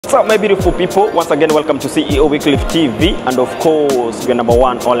What's up, my beautiful people? Once again, welcome to CEO Weekly TV, and of course, your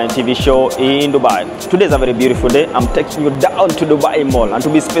 #1 online TV show in Dubai. Today is a very beautiful day. I'm taking you down to Dubai Mall, and to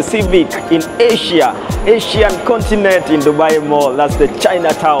be specific, in Asia, Asian continent, in Dubai Mall. That's the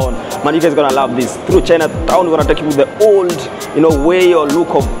Chinatown. Man, you guys gonna love this. Through Chinatown, we're gonna take you to the old, way or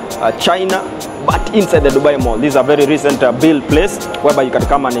look of China, but inside the Dubai Mall. This is a very recent built place whereby you can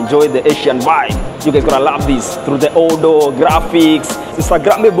come and enjoy the Asian vibe. You guys gonna love this through the outdoor graphics,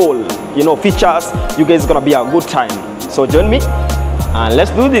 Instagrammable, features. You guys gonna be a good time. So join me and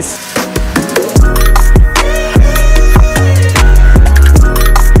let's do this.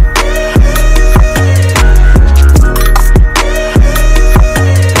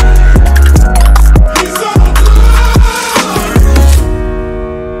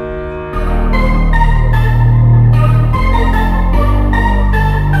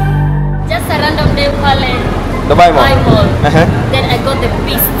 Dubai Mall. Then I got the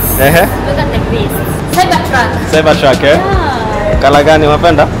beasts. Look at the beasts. Cybertruck, eh? Yeah. Kala gani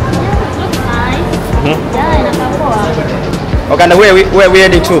unapenda? Yeah, looks nice. Yeah, inakaa poa. Okay, and where we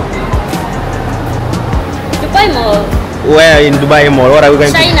heading to? Dubai Mall. Where in Dubai Mall? What are we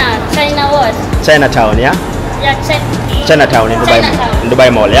going to? China what? Chinatown, yeah? Yeah, Chinatown in Dubai. Chinatown. In Dubai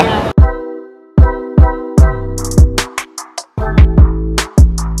Mall, yeah?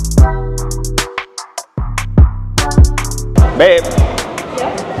 Babe,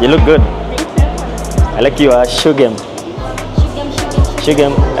 yeah? You look good. Thank you. I like your shoe game. Shoe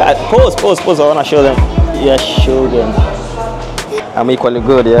game. Pose. I wanna show them. Yeah, shoe game. I'm equally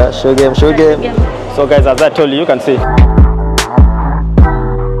good. Yeah, shoe game. So guys, as I told you, you can see.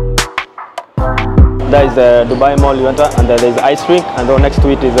 There is the Dubai Mall you enter, and there is ice rink, and then next to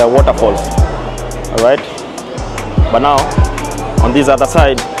it is a waterfall. All right. But now, on this other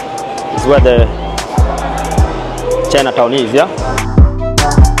side is where the Chinatown is, yeah?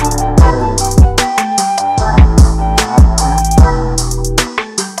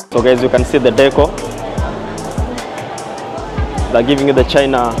 So guys, you can see the decor. They're giving you the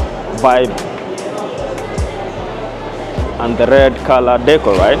China vibe and the red color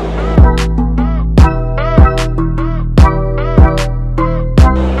decor, right?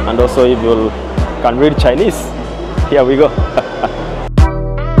 And also, if you can read Chinese, here we go.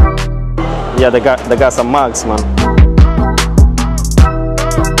 Yeah, they got some mugs, man.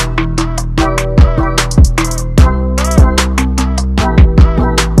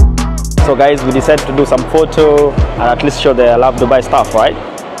 So guys, we decided to do some photo and at least show the Love Dubai stuff, right?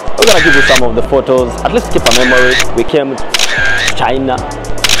 We're gonna give you some of the photos, at least keep a memory. We came to Chinatown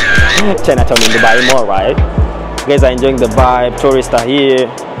in Dubai Mall, right? You guys are enjoying the vibe, tourists are here.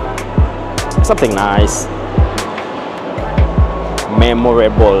 Something nice.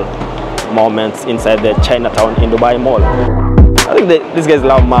 Memorable moments inside the Chinatown in Dubai Mall. I think these guys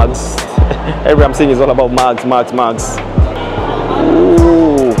love mugs. Everything I'm seeing is all about mugs. Ooh.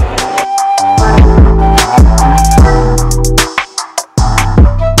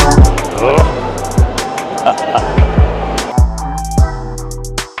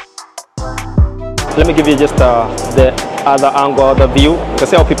 Let me give you just the other angle, the view. You can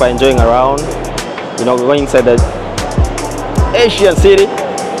see how people are enjoying around. We're going inside the Asian city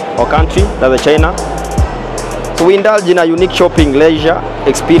or country, that's China. So we indulge in a unique shopping leisure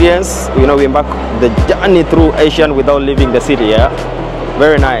experience. We embark the journey through Asian without leaving the city. Yeah,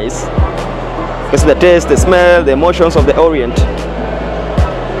 very nice. It's the taste, the smell, the emotions of the Orient.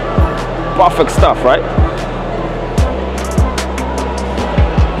 Perfect stuff, right?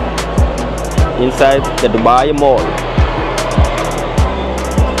 Inside the Dubai Mall.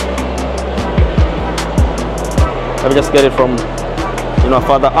 Let me just get it from a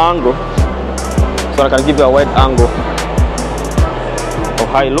further angle, so I can give you a wide angle of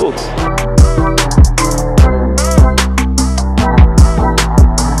how it looks.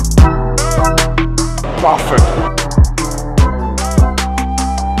 Perfect.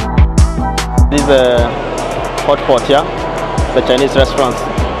 This is a hot pot, yeah? The Chinese restaurants.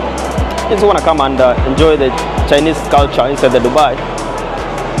 You just want to come and enjoy the Chinese culture inside the Dubai.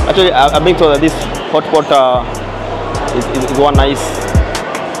 Actually, I've been told that this hot pot is one nice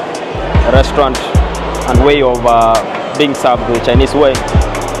restaurant and way of being served the Chinese way. So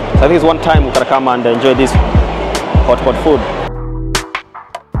I think it's one time we can come and enjoy this hot pot food.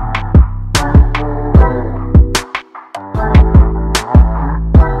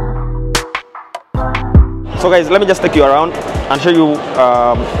 So guys, let me just take you around and show you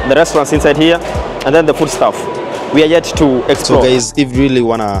the restaurants inside here and then the food stuff. We are yet to explore. So guys, if you really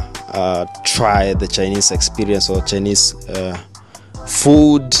wanna try the Chinese experience or Chinese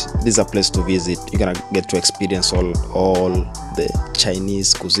food, this is a place to visit. You're gonna get to experience all the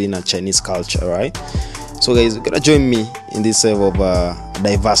Chinese cuisine and Chinese culture, right? So guys, you're gonna join me in this of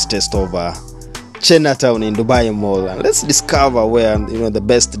diverse taste of Chinatown in Dubai Mall, and let's discover where the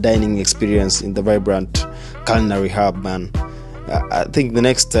best dining experience in the vibrant culinary hub, man. I think the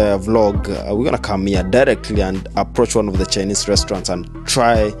next vlog we're gonna come here directly and approach one of the Chinese restaurants and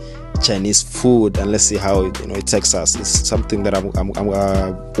try Chinese food, and let's see how it takes us. It's something that I'm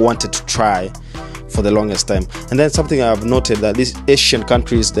wanted to try for the longest time. And then something I've noted that these Asian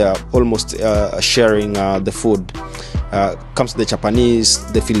countries, they are almost sharing the food. Comes to the Japanese,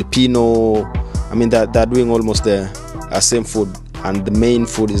 the Filipino. I mean, they're doing almost the same food, and the main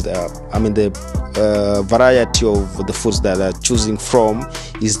food is the variety of the foods that they're choosing from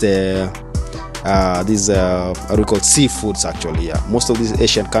is the these what we call seafoods. Actually, yeah, most of these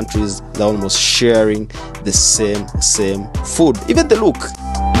Asian countries, they're almost sharing the same food, even the look.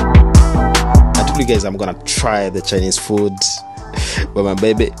 I told you guys I'm gonna try the Chinese food, but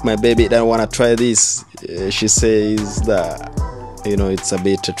my baby don't want to try this. She says that it's a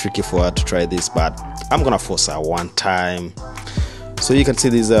bit tricky for her to try this, but I'm gonna force her one time. So you can see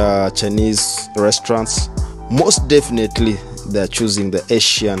these Chinese restaurants, most definitely they're choosing the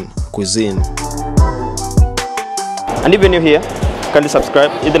Asian cuisine. And if you're new here, kindly subscribe,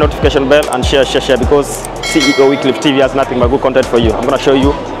 hit the notification bell, and share, because CEO Weekly TV has nothing but good content for you. I'm going to show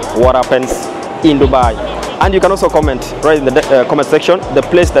you what happens in Dubai. And you can also comment right in the comment section the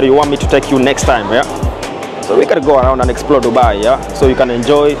place that you want me to take you next time, yeah? So we can go around and explore Dubai, yeah? So you can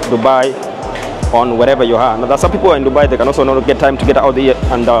enjoy Dubai on wherever you are. Now, there's some people in Dubai, they can also not get time to get out there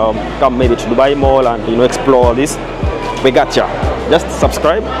and come maybe to Dubai Mall and explore this. We got ya. Just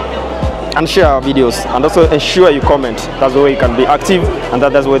subscribe and share our videos, and also ensure you comment. That's the way you can be active, and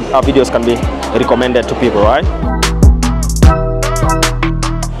that's where our videos can be recommended to people, right?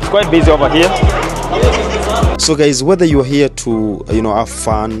 It's quite busy over here. So guys, whether you're here to have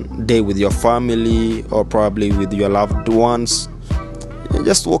fun day with your family or probably with your loved ones,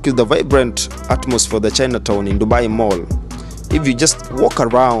 just walk with the vibrant atmosphere of the Chinatown in Dubai Mall. If you just walk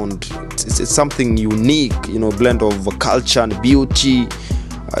around, it's something unique, blend of culture and beauty,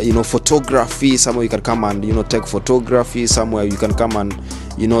 photography. Somewhere you can come and take photography. Somewhere you can come and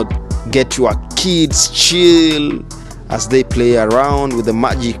get your kids chill as they play around with the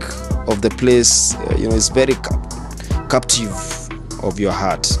magic of the place. It's very captive of your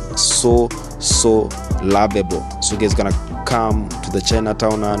heart, so lovable. So you guys gonna come to the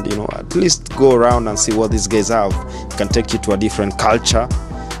Chinatown and at least go around and see what these guys have. It can take you to a different culture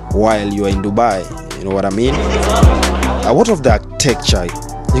while you are in Dubai. You know what I mean? What of the architecture?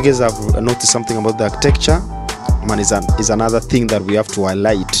 You guys have noticed something about the architecture? Man, is another thing that we have to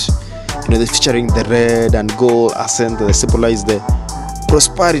highlight. They're featuring the red and gold accent. They symbolize the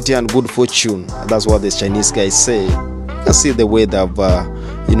prosperity and good fortune. That's what the Chinese guys say. You can see the way they've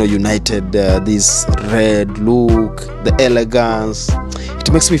united this red look, the elegance.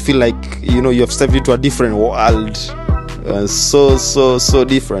 It makes me feel like you have stepped into a different world. So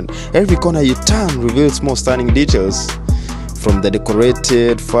different. Every corner you turn reveals more stunning details, from the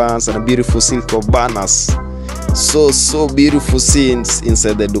decorated fans and a beautiful silk of banners. So beautiful scenes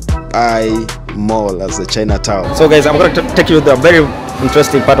inside the Dubai Mall as the Chinatown. So guys, I'm going to take you to the very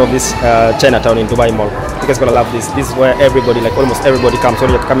interesting part of this Chinatown in Dubai Mall. You guys gonna love this. This is where everybody, like almost everybody, comes. So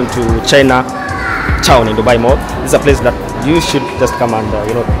you're coming to Chinatown in Dubai Mall. This is a place that you should just come and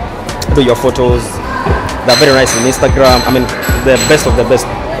do your photos. They're very nice on Instagram. I mean, the best of the best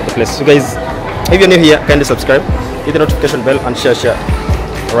of the place. So guys, if you're new here, kindly subscribe, hit the notification bell, and share.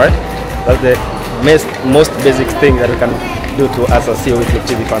 All right, that's the most basic thing that we can do to us as CEO Weekly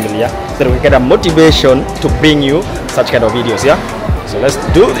TV family, yeah? So that we get a motivation to bring you such kind of videos, yeah? So let's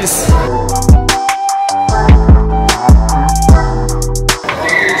do this.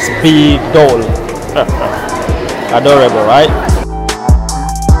 Big doll. Adorable, right?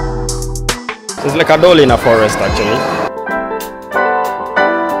 It's like a doll in a forest, actually.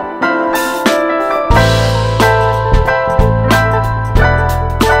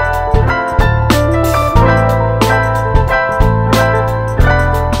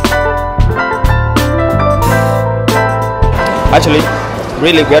 Actually,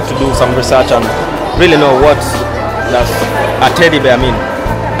 really we had to do some research and really know what does a teddy bear mean.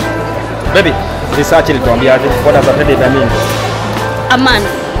 Baby, research it. What does a teddy bear mean? A man.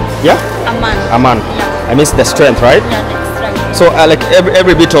 Yeah? A man. A man. Yeah. I mean the strength, right? Yeah, the strength. So like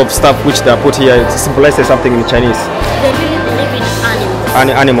every bit of stuff which they put here, it symbolizes something in Chinese. They really believe in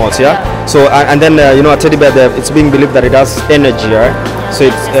animals. Animals, yeah? So and then a teddy bear, it's being believed that it has energy, right? So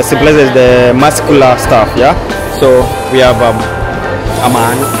it symbolizes the muscular stuff, yeah? So we have a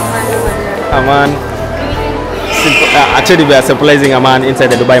man a teddy bear surprising a man inside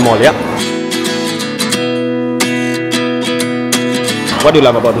the Dubai Mall, yeah? What do you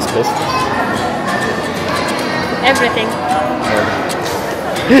love about this place? Everything.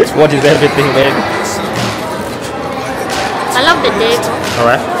 What is everything, babe? I love the decor.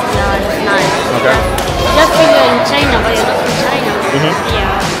 Alright. Yeah, it's nice. Okay. Just feel you're in China, but you're not in China.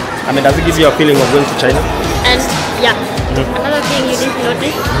 Yeah. I mean, does it give you a feeling of going to China? And yeah, another thing you need to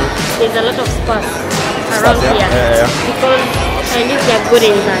notice, there's a lot of spas around here. Because Chinese, they are good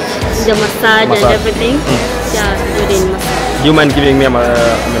in that. The massage and everything. Yeah, good in massage. Do you mind giving me an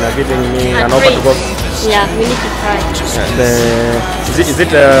offer to go? Yeah, we need to try. Is it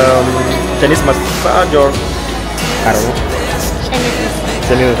Chinese massage or I don't know? Chinese massage.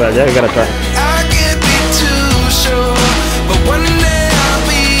 Chinese massage, yeah, you gotta try.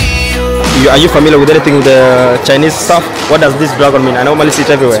 Are you familiar with anything with the Chinese stuff? What does this dragon mean? I normally see it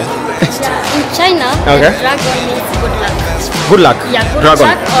everywhere. In China, the dragon means good luck. Good luck? Yeah, good dragon.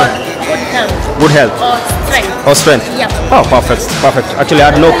 luck or good health. Good health. Or strength. Or strength. Yeah. Oh, perfect, perfect. Actually,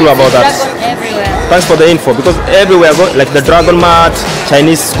 I had no clue about that. Dragon everywhere. Thanks for the info, because everywhere I go, like the Dragon Mart,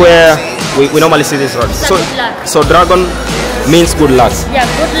 Chinese Square, we normally see this road. So dragon means good luck. Yeah,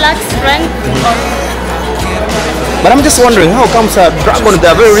 good luck, strength, or... But I'm just wondering, how comes a dragon,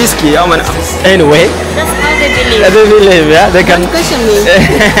 they're very risky. I mean, anyway. That's how they believe. They believe, yeah? They can... Don't question me.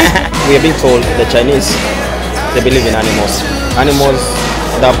 We are being told the Chinese, they believe in animals. Animals,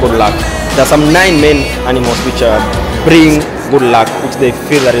 they have good luck. There are some 9 main animals which bring good luck, which they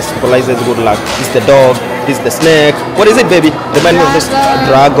feel that it symbolizes good luck. It's the dog, it's the snake. What is it, baby? Remind me of this.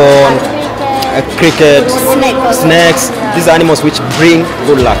 Dragon, cricket, snakes. These are animals which bring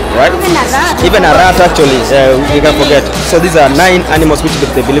good luck, right? Even a rat, actually, we can forget. So these are 9 animals which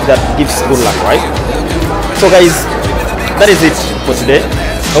they believe that gives good luck, right? So guys, that is it for today.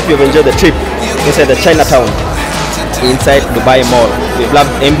 Hope you've enjoyed the trip inside the Chinatown, inside Dubai Mall. We love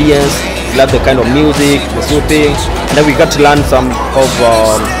ambience, we love the kind of music, the soothing, and then we got to learn some of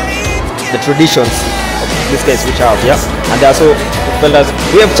the traditions of these guys which have, yeah. And they also told us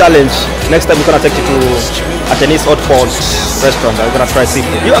we have challenge. Next time we're gonna take you to a Chinese hot pot restaurant. We're gonna try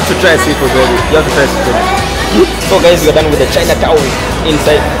seafood. You have to try seafood, baby. You have to try seafood. So guys, we're done with the Chinatown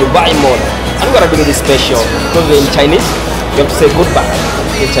inside Dubai Mall. And we're gonna do this special because we're in Chinese. You have to say goodbye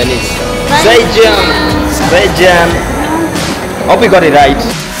in Chinese. Zaijian. Zaijian. Hope we got it right.